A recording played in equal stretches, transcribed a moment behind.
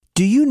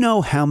Do you know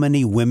how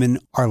many women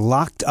are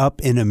locked up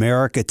in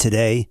America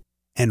today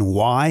and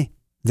why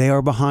they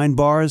are behind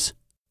bars?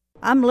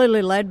 I'm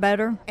Lily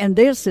Ledbetter, and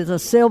this is a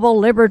Civil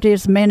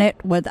Liberties Minute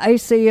with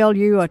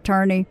ACLU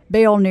attorney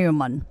Bill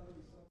Newman.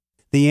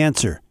 The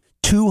answer,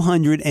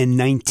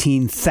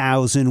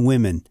 219,000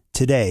 women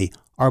today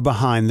are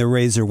behind the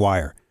razor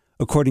wire,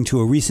 according to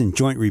a recent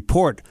joint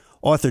report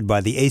authored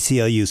by the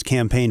ACLU's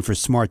Campaign for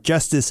Smart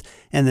Justice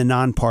and the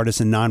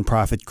nonpartisan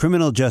nonprofit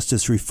criminal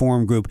justice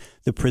reform group,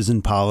 the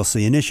Prison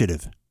Policy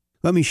Initiative.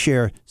 Let me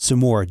share some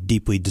more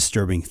deeply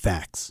disturbing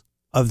facts.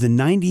 Of the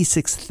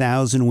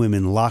 96,000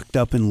 women locked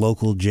up in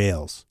local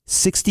jails,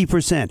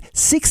 60%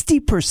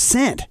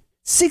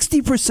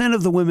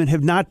 of the women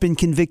have not been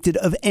convicted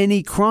of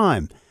any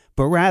crime,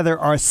 but rather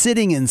are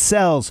sitting in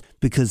cells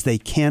because they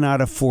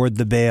cannot afford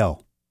the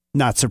bail.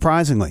 Not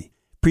surprisingly,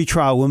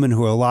 pretrial women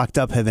who are locked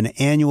up have an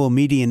annual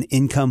median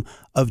income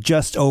of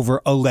just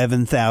over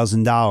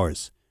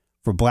 $11,000.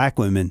 For black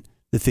women,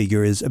 the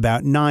figure is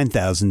about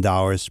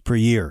 $9,000 per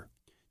year.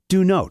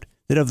 Do note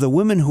that of the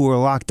women who are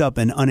locked up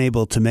and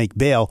unable to make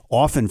bail,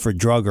 often for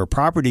drug or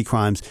property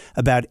crimes,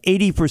 about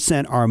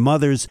 80% are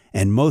mothers,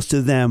 and most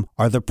of them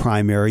are the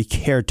primary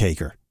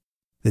caretaker.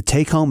 The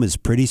take-home is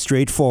pretty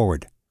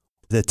straightforward.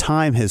 The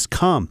time has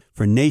come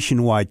for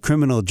nationwide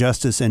criminal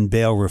justice and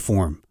bail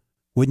reform.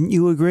 Wouldn't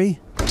you agree?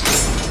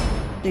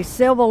 The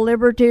Civil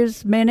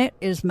Liberties Minute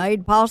is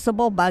made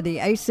possible by the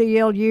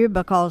ACLU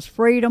because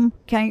freedom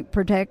can't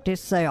protect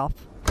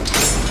itself.